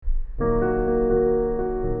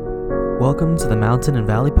Welcome to the Mountain and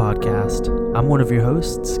Valley Podcast. I'm one of your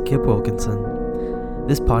hosts, Kip Wilkinson.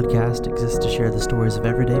 This podcast exists to share the stories of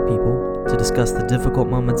everyday people, to discuss the difficult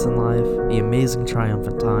moments in life, the amazing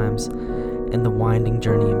triumphant times, and the winding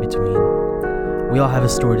journey in between. We all have a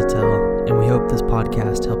story to tell, and we hope this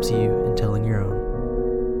podcast helps you in telling your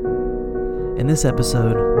own. In this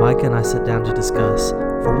episode, Micah and I sit down to discuss,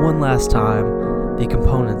 for one last time, the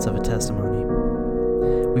components of a testimony.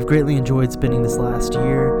 We've greatly enjoyed spending this last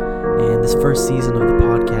year and this first season of the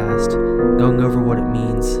podcast going over what it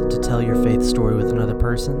means to tell your faith story with another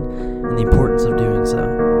person and the importance of doing so.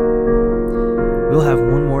 We'll have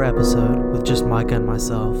one more episode with just Micah and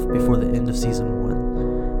myself before the end of season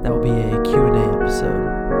 1. That will be a Q&A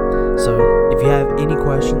episode. So if you have any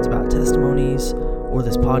questions about testimonies or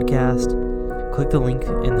this podcast, click the link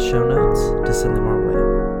in the show notes to send them our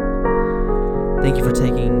way. Thank you for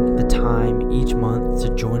taking the time each month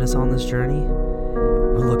to join us on this journey.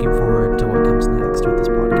 We're looking forward to what comes next with this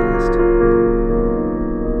podcast.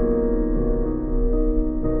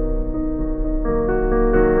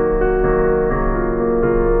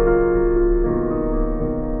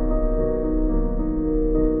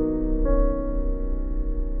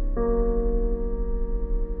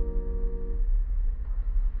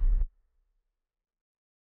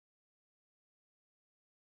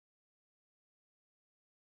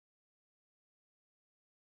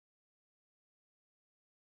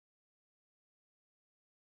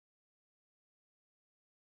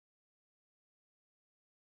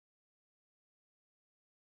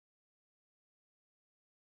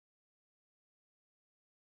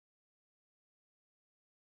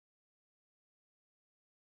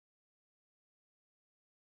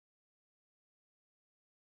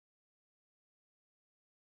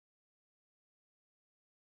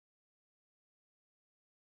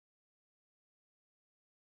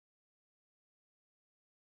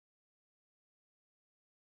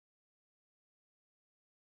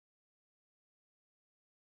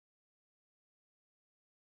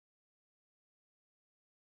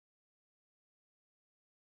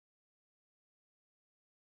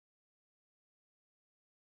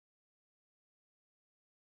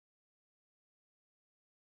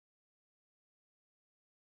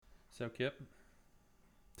 So, Kip,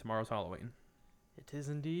 tomorrow's Halloween. It is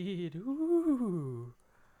indeed. Ooh.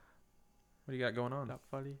 What do you got going on? Not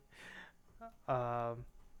funny.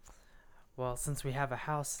 Well, since we have a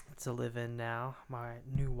house to live in now, my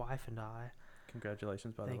new wife and I.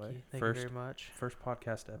 Congratulations, by the way. Thank you very much. First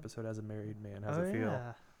podcast episode as a married man. How's Oh, it feel?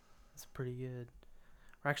 Yeah. It's pretty good.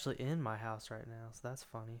 We're actually in my house right now, so that's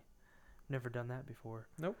funny. Never done that before.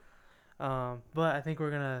 Nope. But I think we're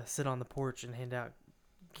going to sit on the porch and hand out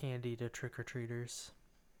candy to trick-or-treaters,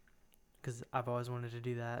 because I've always wanted to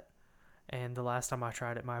do that. And the last time I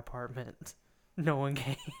tried at my apartment, no one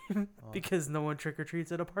came because no one trick-or-treats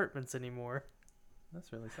at apartments anymore.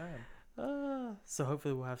 That's really sad. So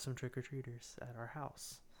hopefully we'll have some trick-or-treaters at our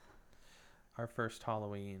house. Our first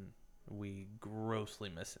Halloween, we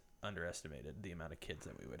grossly underestimated the amount of kids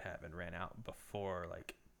that we would have and ran out before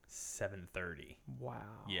like 7:30. Wow.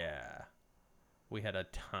 Yeah. We had a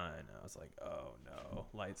ton. I was like, oh no,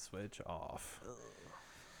 light switch off. Ugh.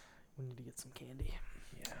 We need to get some candy.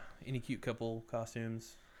 Yeah. Any cute couple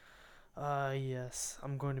costumes? Yes.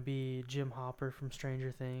 I'm going to be Jim Hopper from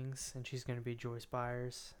Stranger Things, and she's going to be Joyce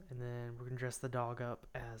Byers. And then we're going to dress the dog up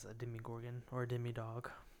as a Demogorgon or a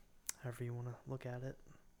Demi-Dog, however you want to look at it.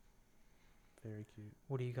 Very cute.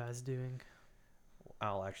 What are you guys doing?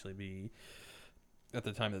 I'll actually be, at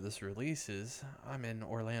the time that this releases, I'm in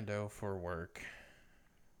Orlando for work.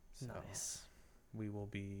 So Nice. we will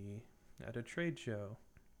be at a trade show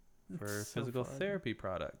for So physical fun. therapy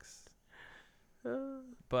products.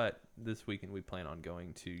 But this weekend we plan on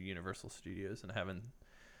going to Universal Studios and having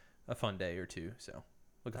a fun day or two. So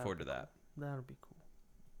looking forward to that. That'll be cool.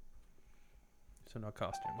 So no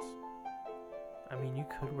costumes. I mean, you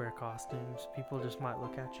could wear costumes. People just might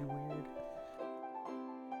look at you weird.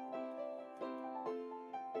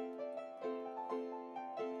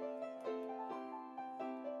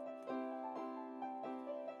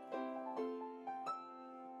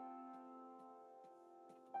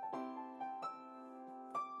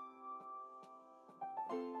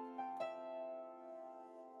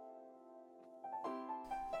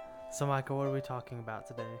 So, Michael, what are we talking about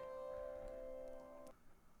today?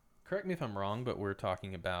 Correct me if I'm wrong, but we're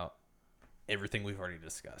talking about everything we've already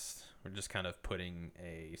discussed. We're just kind of putting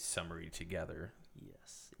a summary together.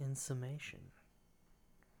 Yes, in summation.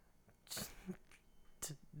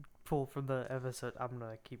 To pull from the episode, I'm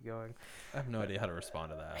gonna keep going. I have no idea how to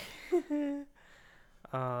respond to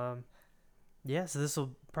that. Yeah, so this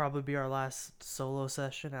will probably be our last solo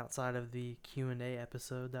session outside of the Q&A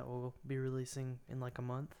episode that we'll be releasing in like a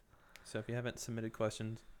month. So if you haven't submitted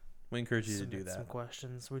questions, we encourage you to do Submit that. some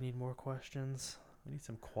questions. We need more questions. We need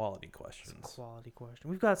some quality questions. Some quality questions.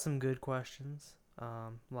 We've got some good questions.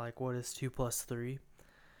 Like what is 2 plus 3?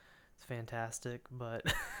 It's fantastic, but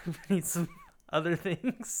we need some other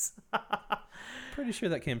things. Pretty sure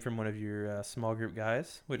that came from one of your small group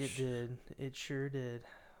guys, which It did. It sure did.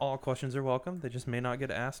 all questions are welcome. They just may not get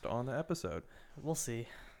asked on the episode. We'll see.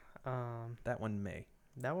 That one may.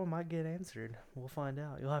 That one might get answered. We'll find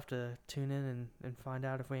out. You'll have to tune in and find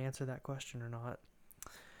out if we answer that question or not.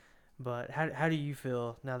 But how do you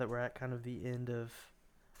feel now that we're at kind of the end of...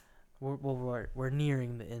 We're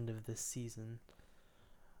nearing the end of this season.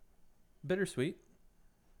 Bittersweet.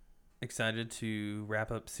 Excited to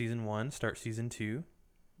wrap up season 1, start season 2.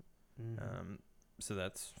 Mm. So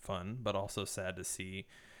that's fun, but also sad to see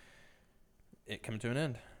it come to an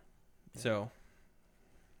end. Yeah. So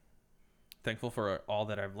thankful for all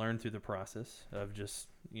that I've learned through the process of just,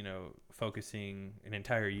 focusing an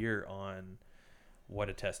entire year on what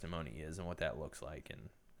a testimony is and what that looks like and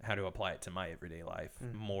how to apply it to my everyday life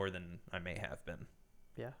more than I may have been.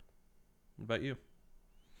 Yeah. What about you?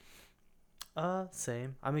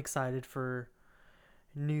 Same. I'm excited for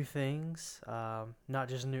new things. Not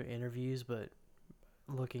just new interviews, but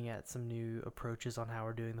looking at some new approaches on how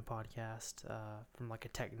we're doing the podcast from like a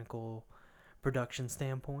technical production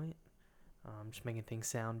standpoint. Just making things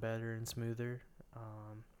sound better and smoother.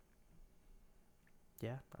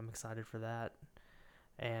 Yeah, I'm excited for that.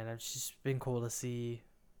 And it's just been cool to see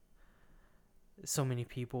so many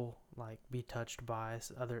people like be touched by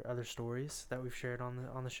other stories that we've shared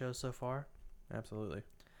on the show so far. Absolutely.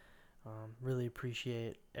 Really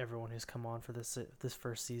appreciate everyone who's come on for this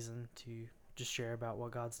first season to just share about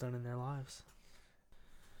what God's done in their lives.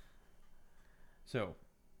 So,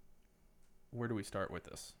 where do we start with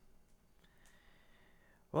this?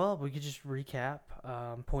 Well, we could just recap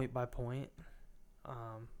point by point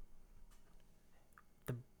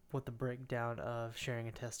what the breakdown of sharing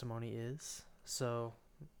a testimony is. So,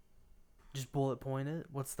 just bullet point it.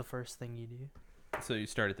 What's the first thing you do? So you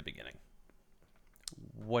start at the beginning.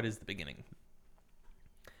 What is the beginning?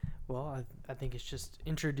 Well, I think it's just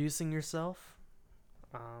introducing yourself.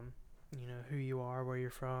 Who you are, where you're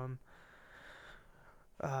from.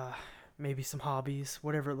 Maybe some hobbies,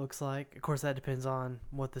 whatever it looks like. Of course, that depends on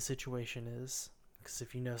what the situation is. Because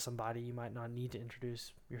if you know somebody, you might not need to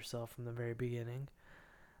introduce yourself from the very beginning.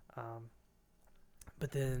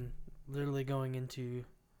 But then literally going into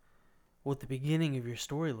what the beginning of your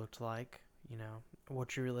story looked like,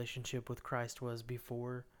 what your relationship with Christ was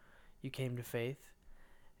before you came to faith,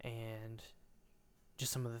 and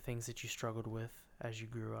just some of the things that you struggled with as you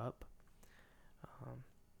grew up.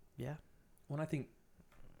 Yeah. Well, I think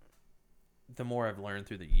the more I've learned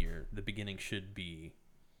through the year, the beginning should be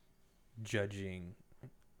judging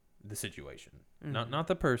the situation. Mm-hmm. Not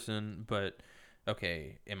the person, but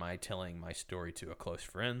okay, am I telling my story to a close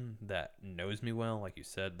friend that knows me well, like you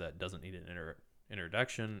said, that doesn't need an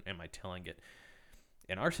introduction? Am I telling it?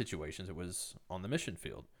 In our situations, it was on the mission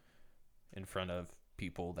field in front of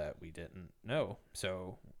people that we didn't know.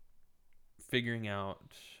 So figuring out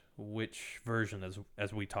which version,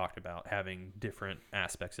 as we talked about, having different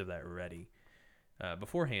aspects of that ready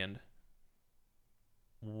beforehand,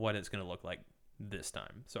 what it's going to look like this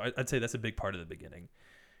time. So I'd say that's a big part of the beginning.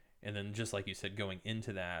 And then just like you said, going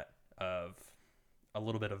into that of a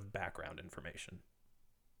little bit of background information.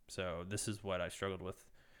 So this is what I struggled with.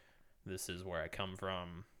 This is where I come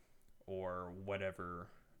from, or whatever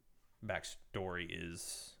backstory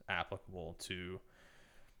is applicable to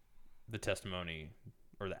the testimony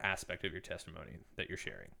or the aspect of your testimony that you're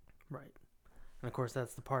sharing. Right. And of course,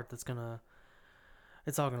 that's the part that's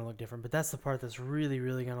it's all going to look different, but that's the part that's really,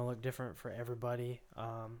 really going to look different for everybody.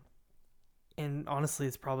 And honestly,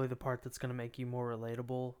 it's probably the part that's going to make you more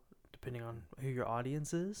relatable depending on who your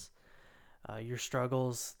audience is. Your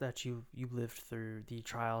struggles that you lived through, the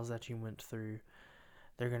trials that you went through,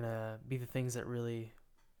 they're going to be the things that really,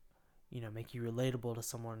 make you relatable to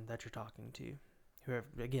someone that you're talking to. Whoever,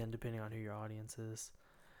 again, depending on who your audience is.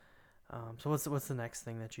 So what's the next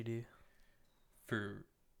thing that you do? For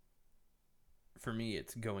me,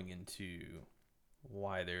 it's going into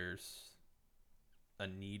why there's a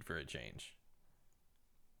need for a change.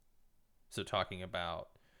 So talking about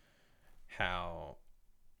how,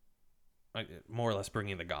 more or less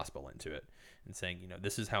bringing the gospel into it and saying,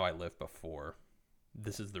 this is how I lived before.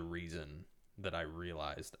 This is the reason that I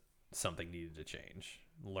realized something needed to change.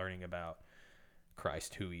 Learning about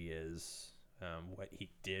Christ, who he is, what he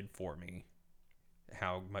did for me,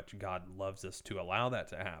 how much God loves us to allow that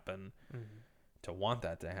to happen, to want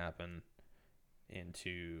that to happen, and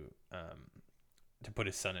to put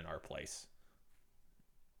his son in our place.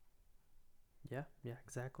 Yeah,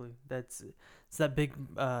 exactly. It's that big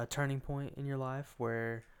turning point in your life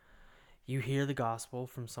where you hear the gospel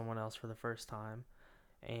from someone else for the first time,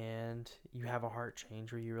 and you have a heart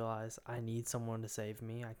change where you realize, I need someone to save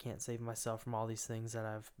me. I can't save myself from all these things that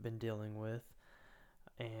I've been dealing with.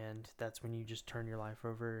 And that's when you just turn your life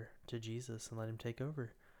over to Jesus and let him take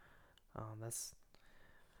over. That's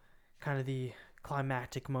kind of the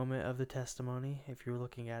climactic moment of the testimony, if you're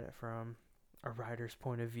looking at it from a writer's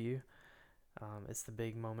point of view. It's the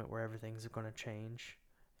big moment where everything's going to change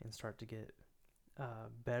and start to get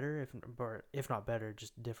better, if not better,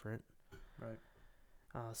 just different. Right.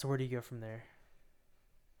 So where do you go from there?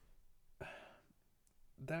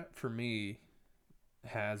 That for me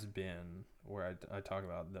has been where I talk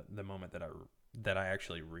about the moment that I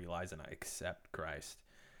actually realize and I accept Christ.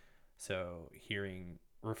 So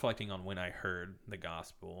reflecting on when I heard the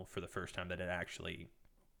gospel for the first time, that it actually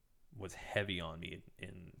was heavy on me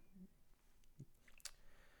and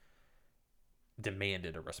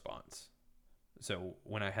demanded a response. So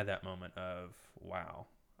when I had that moment of, wow,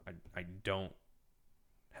 I don't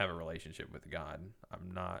have a relationship with God.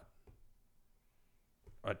 I'm not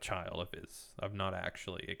a child of his. I've not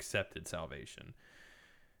actually accepted salvation.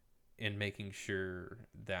 And making sure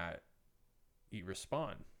that you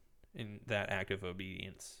respond in that act of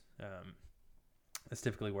obedience. That's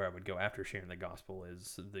typically where I would go after sharing the gospel,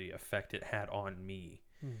 is the effect it had on me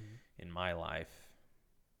in my life,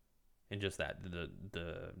 and just that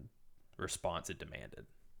the response it demanded.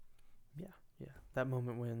 Yeah. That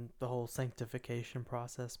moment when the whole sanctification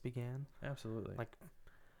process began. Absolutely. Like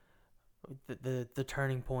the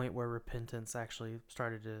turning point where repentance actually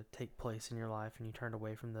started to take place in your life, and you turned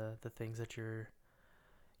away from the things that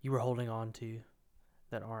you were holding on to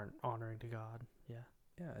that aren't honoring to God. Yeah,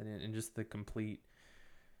 and just the complete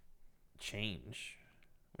change,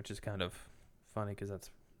 which is kind of funny because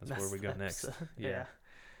that's where we go next. Yeah.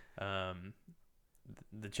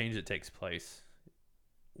 The change that takes place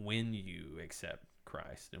when you accept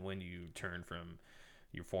Christ and when you turn from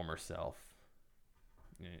your former self.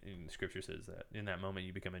 And Scripture says that in that moment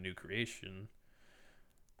you become a new creation.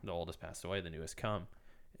 The old has passed away, the new has come.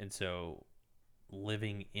 And so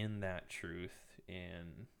living in that truth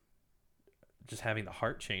and just having the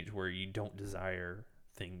heart change where you don't desire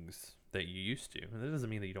things that you used to. And that doesn't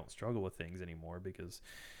mean that you don't struggle with things anymore, because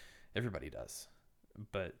everybody does.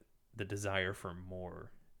 But the desire for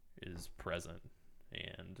more is present,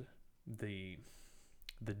 and the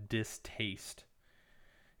distaste,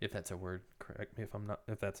 if that's a word, correct me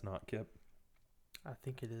if that's not, Kip. I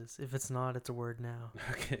think it is. If it's not, it's a word now.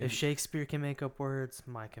 Okay. If Shakespeare can make up words,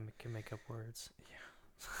 Mike can make up words.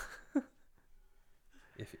 Yeah.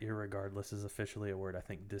 If irregardless is officially a word, I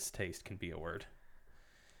think distaste can be a word.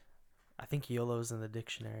 I think YOLO's in the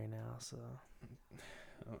dictionary now, so.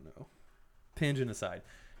 Oh no. Tangent aside,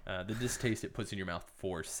 the distaste it puts in your mouth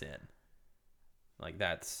for sin. Like,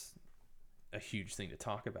 that's a huge thing to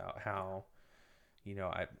talk about. How,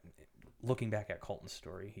 looking back at Colton's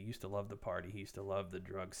story, he used to love the party. He used to love the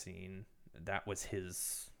drug scene. That was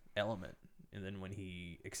his element. And then when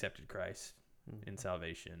he accepted Christ in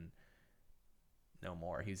salvation, no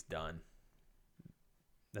more. He's done.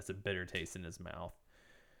 That's a bitter taste in his mouth.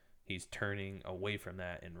 He's turning away from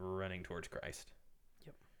that and running towards Christ.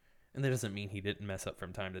 Yep. And that doesn't mean he didn't mess up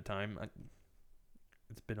from time to time.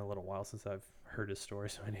 It's been a little while since I've heard his story,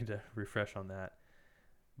 so I need to refresh on that.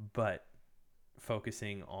 But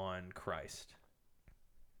focusing on Christ.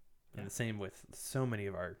 And the same with so many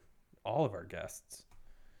of all of our guests.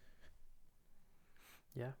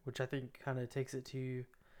 Yeah, which I think kind of takes it to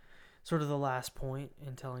sort of the last point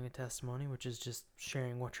in telling a testimony, which is just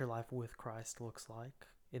sharing what your life with Christ looks like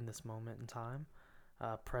in this moment in time,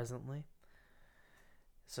 presently.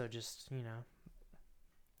 So just,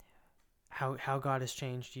 how God has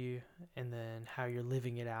changed you, and then how you're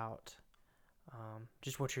living it out.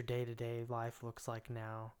 Just what your day-to-day life looks like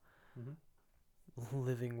now,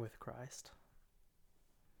 living with Christ.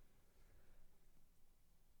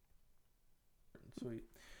 Sweet.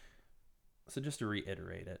 So just to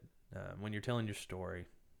reiterate it, when you're telling your story,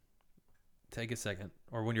 take a second,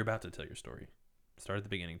 or when you're about to tell your story, start at the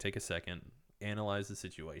beginning, take a second, analyze the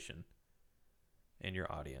situation and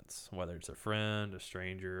your audience, whether it's a friend, a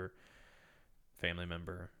stranger, family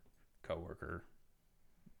member, coworker,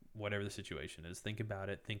 whatever the situation is. Think about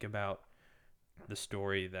it. Think about the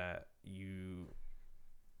story that you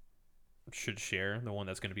should share, the one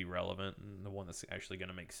that's going to be relevant and the one that's actually going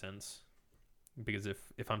to make sense. Because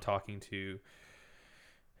if I'm talking to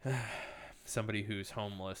somebody who's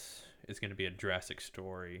homeless is going to be a drastic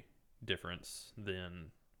story difference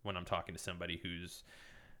than when I'm talking to somebody who's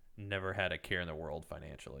never had a care in the world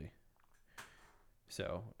financially.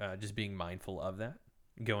 So just being mindful of that,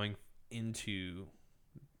 going into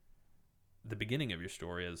the beginning of your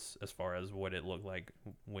story as far as what it looked like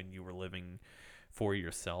when you were living for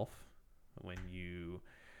yourself, when you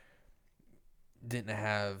didn't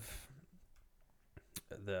have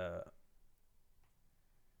the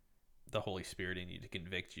Holy Spirit in you to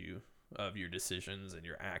convict you of your decisions and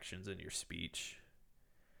your actions and your speech,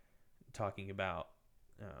 talking about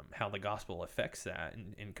how the gospel affects that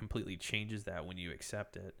and completely changes that when you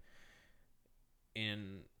accept it.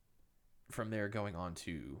 And from there going on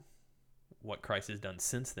to what Christ has done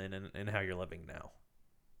since then and how you're living now.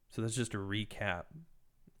 So that's just a recap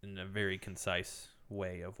in a very concise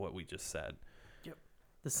way of what we just said. Yep.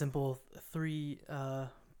 The simple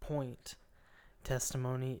 3-point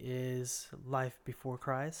testimony is life before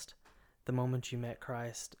Christ, the moment you met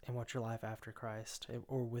Christ, and what your life after Christ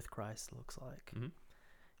or with Christ looks like. Mm-hmm.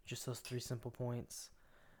 Just those 3 simple points.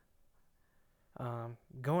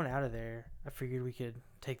 Going out of there, I figured we could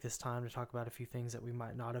take this time to talk about a few things that we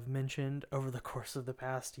might not have mentioned over the course of the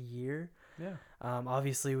past year. Yeah.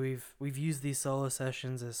 Obviously, we've used these solo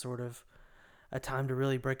sessions as sort of a time to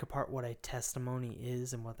really break apart what a testimony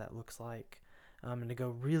is and what that looks like, and to go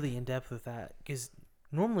really in depth with that. Because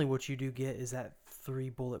normally what you do get is that 3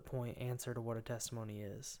 bullet point answer to what a testimony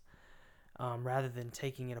is, rather than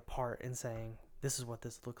taking it apart and saying, this is what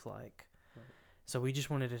this looks like. Right. So we just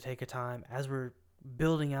wanted to take a time as we're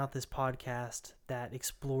building out this podcast that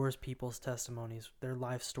explores people's testimonies, their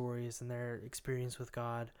life stories, and their experience with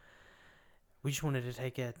God. We just wanted to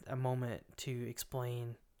take a moment to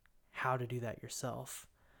explain how to do that yourself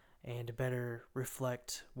and to better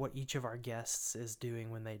reflect what each of our guests is doing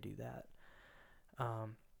when they do that.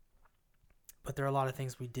 But there are a lot of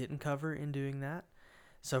things we didn't cover in doing that.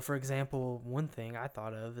 So, for example, one thing I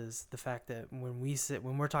thought of is the fact that when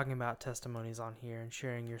we're talking about testimonies on here and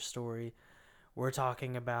sharing your story, we're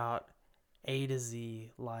talking about A to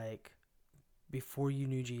Z, like before you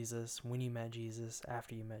knew Jesus, when you met Jesus,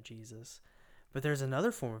 after you met Jesus. But there's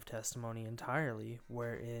another form of testimony entirely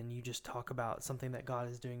wherein you just talk about something that God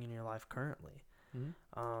is doing in your life currently.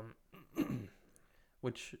 Mm-hmm.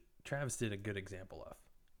 Which Travis did a good example of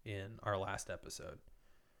in our last episode.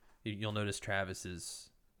 You'll notice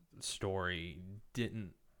Travis's story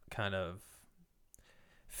didn't kind of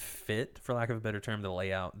fit, for lack of a better term, the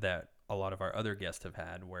layout that a lot of our other guests have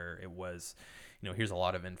had, where it was, here's a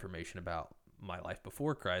lot of information about my life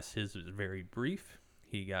before Christ. His was very brief.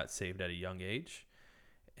 He got saved at a young age,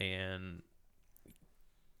 and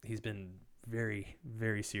he's been very,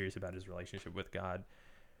 very serious about his relationship with God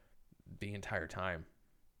the entire time.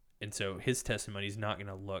 And so his testimony is not going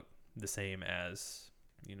to look the same as,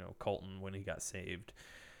 Colton when he got saved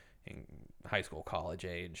in high school, college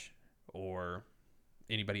age, or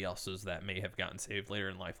anybody else's that may have gotten saved later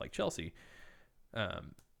in life, like Chelsea.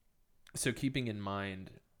 So keeping in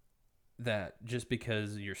mind that just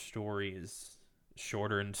because your story is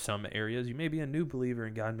shorter in some areas, you may be a new believer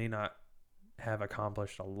and God may not have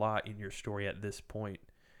accomplished a lot in your story at this point,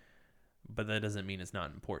 but that doesn't mean it's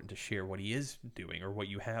not important to share what he is doing or what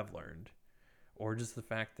you have learned, or just the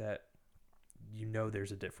fact that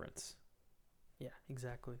there's a difference. Yeah,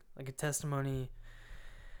 exactly. Like a testimony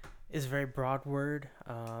is a very broad word.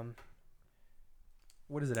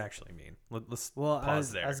 What does it actually mean? Let's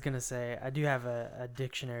pause there. I was going to say, I do have a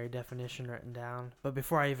dictionary definition written down, but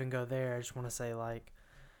before I even go there, I just want to say, like,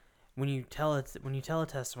 when you tell a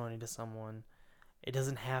testimony to someone, it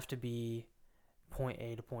doesn't have to be point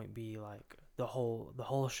A to point B, like the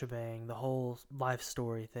whole shebang, the whole life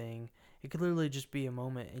story thing. It could literally just be a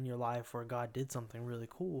moment in your life where God did something really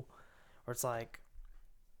cool, or it's like,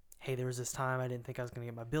 hey, there was this time I didn't think I was going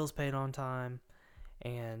to get my bills paid on time,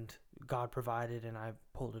 and God provided and I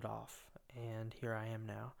pulled it off, and here I am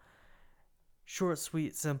now. Short,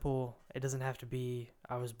 sweet, simple. It doesn't have to be,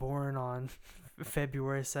 I was born on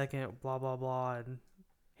February 2nd, blah, blah, blah, and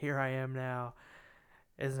here I am now.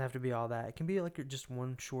 It doesn't have to be all that. It can be like just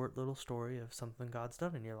one short little story of something God's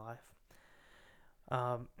done in your life.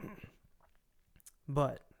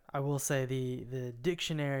 But I will say the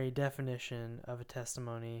dictionary definition of a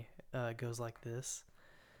testimony goes like this.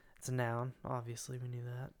 It's a noun, obviously, we knew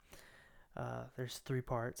that. There's 3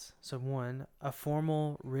 parts. So 1, a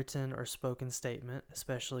formal written or spoken statement,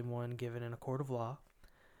 especially one given in a court of law.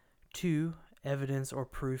 2, evidence or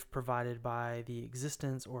proof provided by the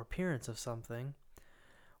existence or appearance of something.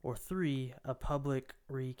 Or 3, a public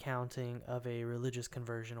recounting of a religious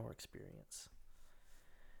conversion or experience.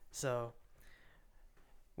 So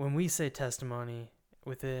when we say testimony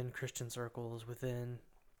within Christian circles, within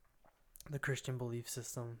the Christian belief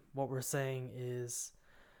system, what we're saying is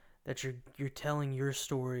that you're telling your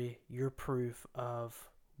story, your proof of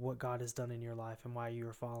what God has done in your life and why you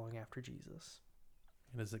are following after Jesus.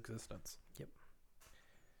 In his existence. Yep.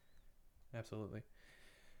 Absolutely.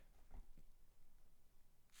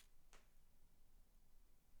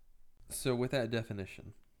 So with that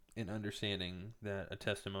definition, and understanding that a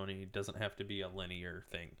testimony doesn't have to be a linear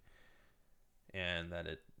thing, and that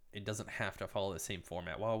it doesn't have to follow the same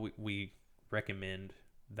format, while we recommend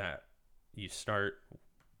that you start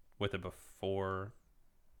with a before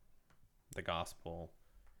the gospel,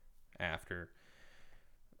 after,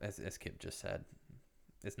 as Kip just said,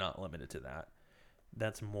 it's not limited to that.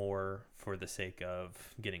 That's more for the sake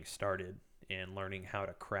of getting started and learning how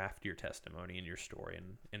to craft your testimony and your story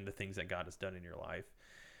and the things that God has done in your life.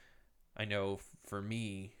 I know for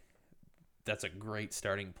me, that's a great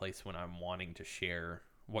starting place when I'm wanting to share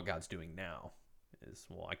what God's doing now. Is,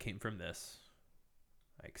 well, I came from this.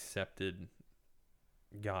 I accepted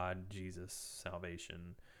God, Jesus,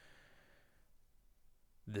 salvation.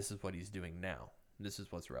 This is what he's doing now. This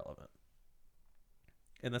is what's relevant.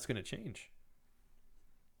 And that's going to change.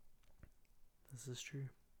 This is true.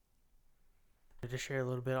 To share a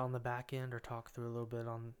little bit on the back end, or talk through a little bit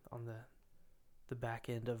on the back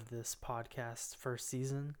end of this podcast's first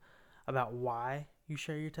season about why you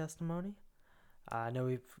share your testimony. I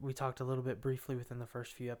know we talked a little bit briefly within the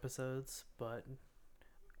first few episodes, but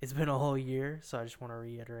it's been a whole year, so I just want to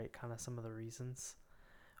reiterate kind of some of the reasons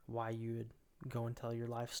why you would go and tell your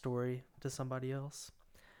life story to somebody else.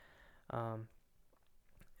 And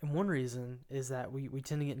one reason is that we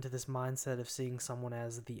tend to get into this mindset of seeing someone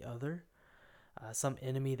as the other, some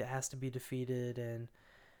enemy that has to be defeated. And,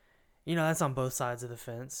 that's on both sides of the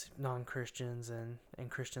fence. Non-Christians and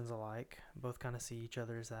Christians alike both kind of see each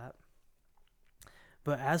other as that.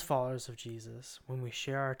 But as followers of Jesus, when we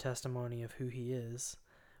share our testimony of who he is,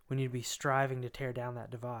 we need to be striving to tear down that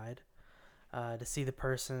divide, to see the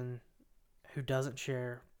person who doesn't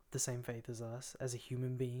share the same faith as us as a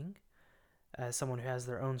human being, as someone who has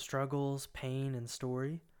their own struggles, pain, and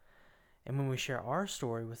story. And when we share our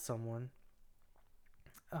story with someone,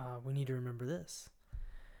 we need to remember this.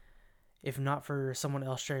 If not for someone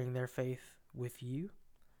else sharing their faith with you,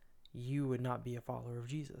 you would not be a follower of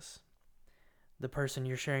Jesus. The person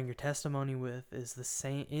you're sharing your testimony with is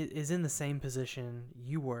in the same position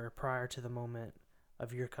you were prior to the moment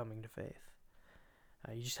of your coming to faith.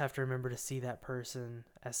 You just have to remember to see that person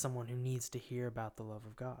as someone who needs to hear about the love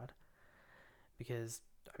of God. Because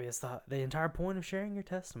it's the entire point of sharing your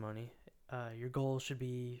testimony. Your goal should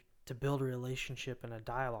be to build a relationship and a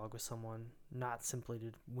dialogue with someone, not simply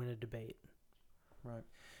to win a debate. Right.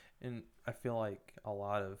 And I feel like a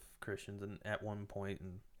lot of Christians, and at one point,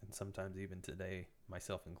 and sometimes even today,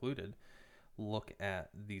 myself included, look at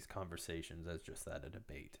these conversations as just that, a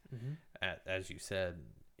debate. Mm-hmm. As you said,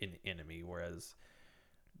 an enemy, whereas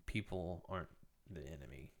people aren't the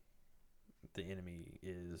enemy. The enemy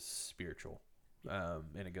is spiritual.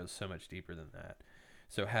 And it goes so much deeper than that.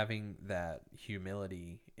 So having that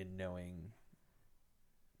humility in knowing,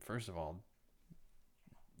 first of all,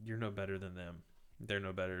 you're no better than them. They're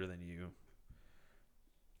no better than you.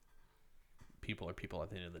 People are people at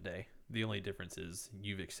the end of the day. The only difference is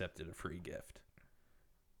you've accepted a free gift.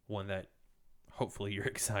 One that hopefully you're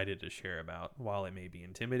excited to share about. While it may be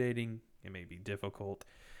intimidating, it may be difficult,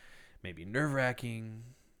 it may be nerve-wracking,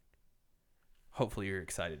 hopefully you're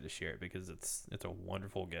excited to share it because it's a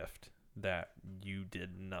wonderful gift that you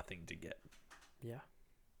did nothing to get. Yeah.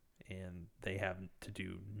 And they have to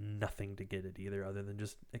do nothing to get it either other than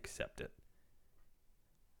just accept it.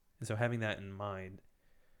 And so having that in mind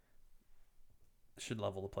should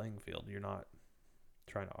level the playing field. You're not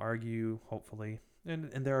trying to argue, hopefully.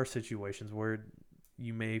 And there are situations where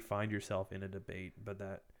you may find yourself in a debate, but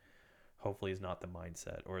that hopefully is not the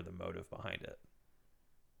mindset or the motive behind it.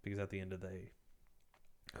 Because at the end of the day,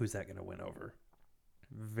 who's that going to win over?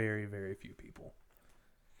 Very, very few people.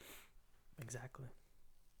 Exactly.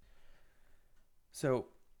 So,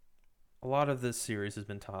 a lot of this series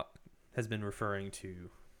has been referring to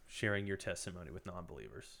sharing your testimony with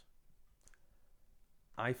non-believers.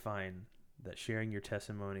 I find that sharing your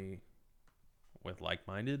testimony with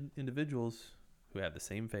like-minded individuals who have the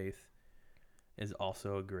same faith is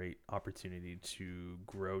also a great opportunity to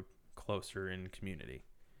grow closer in community.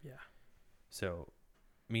 Yeah. So,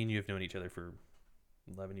 me and you have known each other for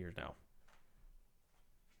 11 years now.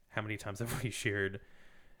 How many times have we shared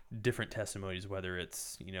different testimonies, whether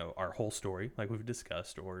it's, our whole story, like we've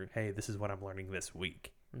discussed, or, hey, this is what I'm learning this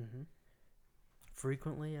week. Mm-hmm.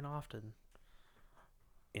 Frequently and often.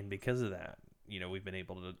 And because of that, we've been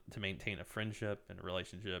able to maintain a friendship and a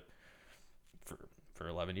relationship for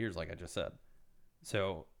 11 years, like I just said.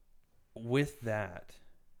 So with that,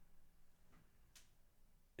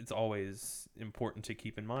 it's always important to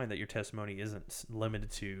keep in mind that your testimony isn't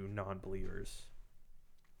limited to non-believers.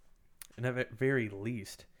 And at the very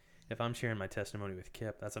least, if I'm sharing my testimony with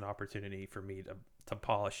Kip, that's an opportunity for me to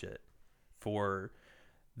polish it for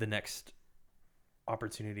the next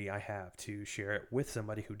opportunity I have to share it with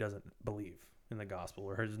somebody who doesn't believe in the gospel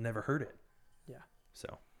or has never heard it. Yeah.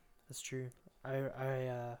 So that's true.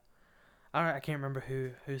 I can't remember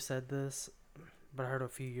who said this, but I heard a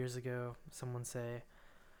few years ago someone say,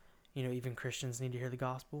 even Christians need to hear the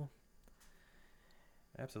gospel.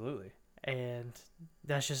 Absolutely. And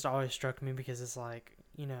that's just always struck me because it's like,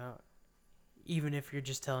 even if you're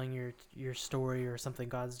just telling your story or something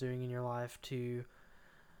God's doing in your life to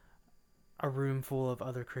a room full of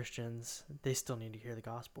other Christians, they still need to hear the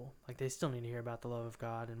gospel. Like, they still need to hear about the love of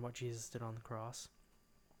God and what Jesus did on the cross.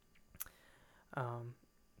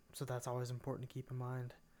 So that's always important to keep in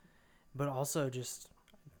mind. But also just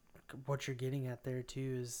what you're getting at there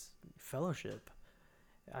too is fellowship.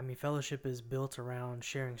 I mean, fellowship is built around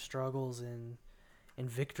sharing struggles and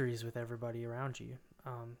victories with everybody around you.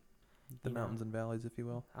 The mountains and valleys, if you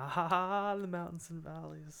will. The mountains and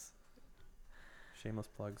valleys. Shameless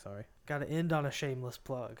plug, sorry. Got to end on a shameless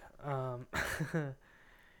plug.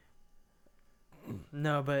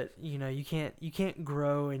 No, but you can't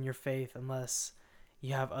grow in your faith unless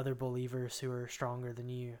you have other believers who are stronger than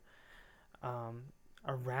you,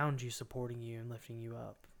 around you, supporting you and lifting you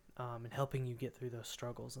up, and helping you get through those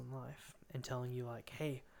struggles in life and telling you like,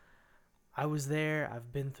 hey, I was there,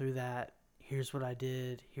 I've been through that. Here's what I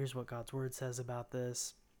did. Here's what God's word says about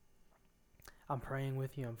this. I'm praying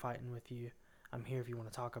with you. I'm fighting with you. I'm here if you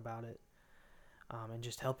want to talk about it. And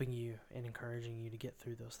just helping you and encouraging you to get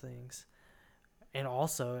through those things. And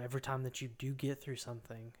also, every time that you do get through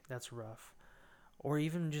something that's rough, or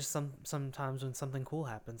even just sometimes when something cool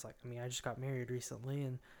happens, like, I just got married recently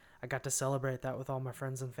and I got to celebrate that with all my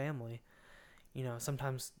friends and family.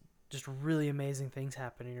 Sometimes just really amazing things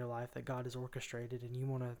happen in your life that God has orchestrated, and you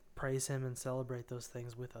want to praise him and celebrate those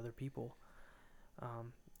things with other people.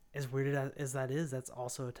 As weird as that is, that's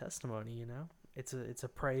also a testimony, It's a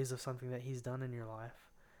praise of something that he's done in your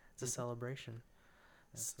life. It's a celebration.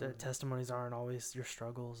 Testimonies aren't always your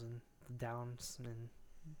struggles and the downs and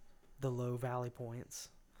the low valley points.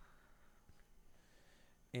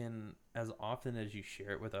 And as often as you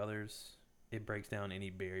share it with others, it breaks down any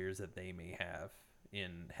barriers that they may have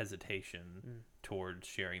in hesitation towards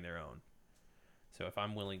sharing their own. So if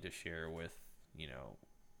I'm willing to share with,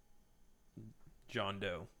 John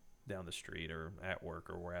Doe down the street or at work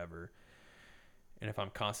or wherever, and if I'm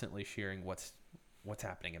constantly sharing what's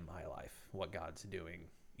happening in my life, what God's doing,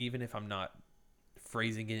 even if I'm not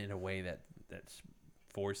phrasing it in a way that's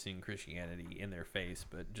forcing Christianity in their face,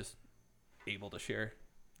 but just able to share,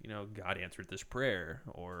 God answered this prayer,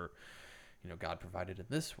 or, God provided in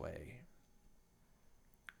this way.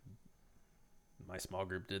 My small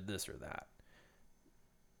group did this or that.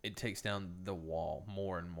 It takes down the wall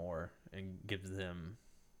more and more and gives them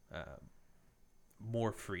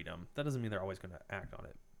more freedom. That doesn't mean they're always going to act on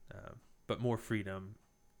it, but more freedom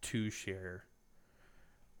to share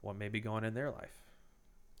what may be going in their life.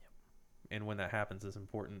 Yep. And when that happens, it's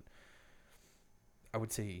important, I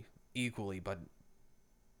would say equally, but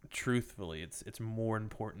truthfully, it's more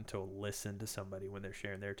important to listen to somebody when they're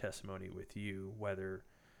sharing their testimony with you, whether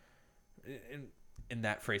in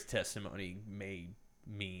that phrase testimony may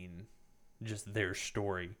mean just their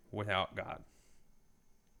story without God.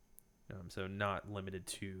 So not limited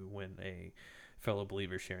to when a fellow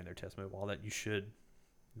believer is sharing their testimony. While that you should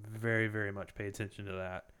very, very much pay attention to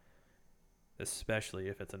that, especially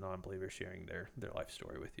if it's a non-believer sharing their life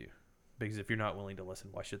story with you. Because if you're not willing to listen,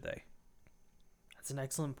 why should they? That's an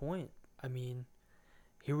excellent point.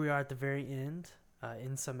 Here we are at the very end,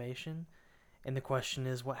 in summation, and the question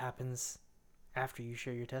is, what happens after you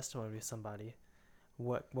share your testimony with somebody?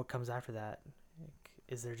 What comes after that?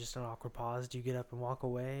 Is there just an awkward pause? Do you get up and walk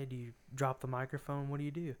away? Do you drop the microphone? What do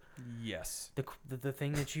you do? Yes. The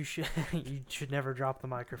thing that you should never drop the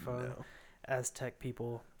microphone. No. As tech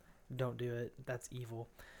people, don't do it. That's evil.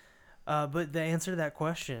 But the answer to that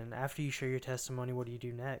question, after you share your testimony, what do you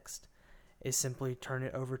do next, is simply turn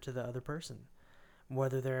it over to the other person,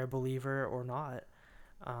 whether they're a believer or not.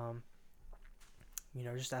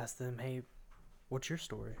 Just ask them, hey, what's your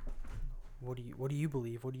story? What do you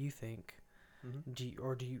believe? What do you think? Mm-hmm.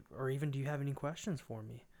 Do you have any questions for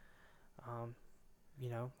me?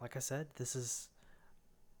 Like I said, this is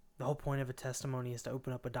the whole point of a testimony, is to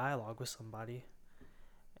open up a dialogue with somebody.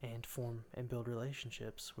 and form and build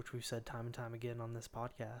relationships, which we've said time and time again on this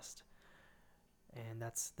podcast. And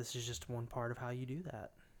this is just one part of how you do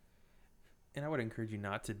that. And I would encourage you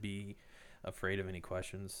not to be afraid of any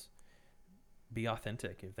questions. Be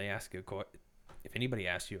authentic. If they ask you if anybody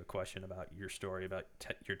asks you a question about your story, about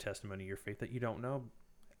your testimony, your faith that you don't know,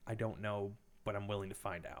 I don't know, but I'm willing to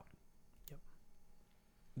find out. Yep.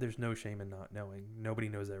 There's no shame in not knowing. Nobody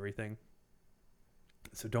knows everything.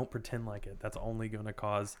 So don't pretend like it. That's only going to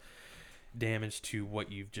cause damage to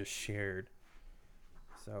what you've just shared.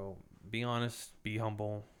 So be honest, be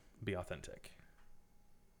humble, be authentic.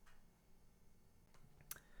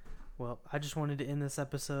 Well, I just wanted to end this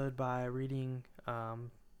episode by reading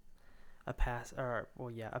a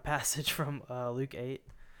passage from Luke 8,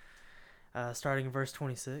 starting in verse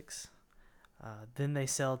 26. Then they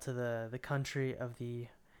sailed to the country of the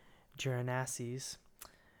Gerasenes,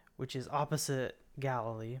 which is opposite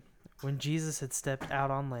Galilee. When Jesus had stepped out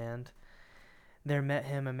on land, there met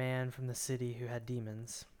him a man from the city who had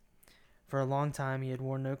demons. For a long time he had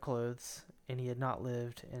worn no clothes, and he had not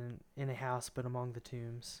lived in a house but among the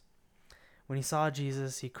tombs. When he saw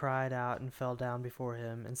Jesus, he cried out and fell down before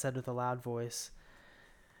him and said with a loud voice,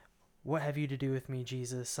 "What have you to do with me,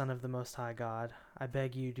 Jesus, Son of the Most High God? I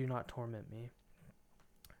beg you, do not torment me."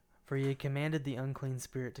 For he had commanded the unclean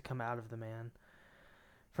spirit to come out of the man.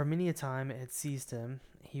 For many a time it had seized him.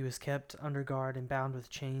 He was kept under guard and bound with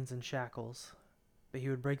chains and shackles. But he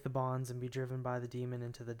would break the bonds and be driven by the demon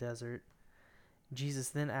into the desert. Jesus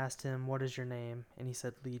then asked him, "What is your name?" And he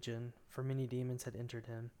said, "Legion," for many demons had entered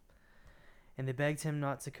him. And they begged him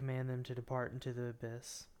not to command them to depart into the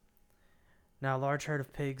abyss. Now a large herd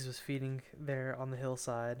of pigs was feeding there on the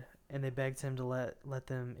hillside, and they begged him to let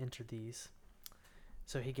them enter these.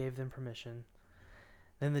 So he gave them permission.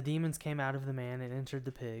 Then the demons came out of the man and entered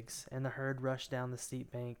the pigs, and the herd rushed down the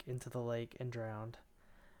steep bank into the lake and drowned.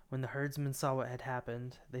 When the herdsmen saw what had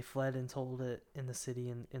happened, they fled and told it in the city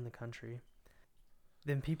and in the country.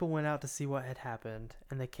 Then people went out to see what had happened,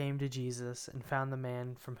 and they came to Jesus and found the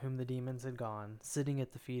man from whom the demons had gone, sitting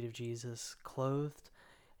at the feet of Jesus, clothed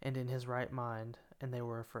and in his right mind, and they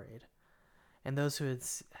were afraid. And those who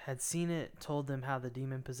had seen it told them how the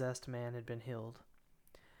demon-possessed man had been healed.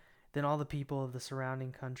 Then all the people of the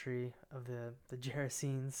surrounding country of the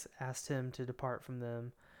Gerasenes asked him to depart from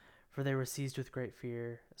them, for they were seized with great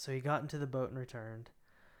fear. So he got into the boat and returned.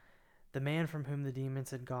 The man from whom the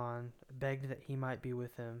demons had gone begged that he might be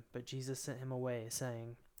with him, but Jesus sent him away,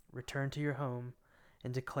 saying, "Return to your home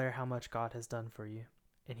and declare how much God has done for you."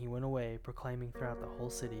 And he went away, proclaiming throughout the whole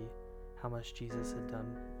city how much Jesus had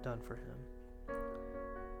done for him.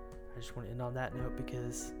 I just want to end on that note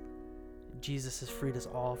because Jesus has freed us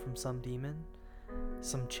all from some demon,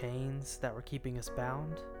 some chains that were keeping us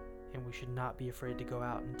bound, and we should not be afraid to go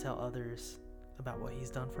out and tell others about what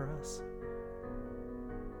he's done for us.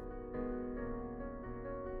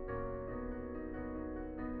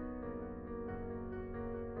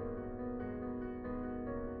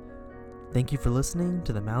 Thank you for listening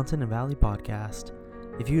to the Mountain and Valley Podcast.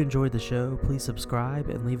 If you enjoyed the show, please subscribe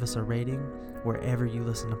and leave us a rating wherever you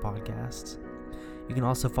listen to podcasts. You can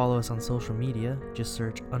also follow us on social media. Just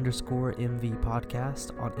search _MV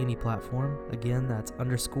Podcast on any platform. Again, that's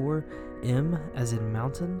 _M as in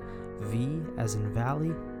mountain, V as in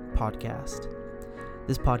valley, podcast.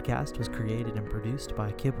 This podcast was created and produced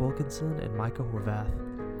by Kip Wilkinson and Micah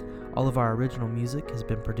Horvath. All of our original music has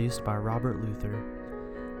been produced by Robert Luther.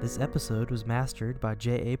 This episode was mastered by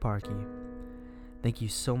J.A. Parkey. Thank you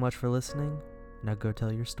so much for listening. Now go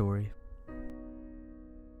tell your story.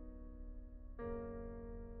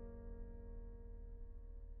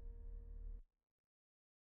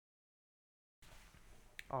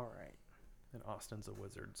 All right. And Austin's a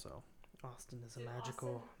wizard, so. Austin is a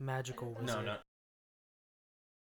magical wizard. No.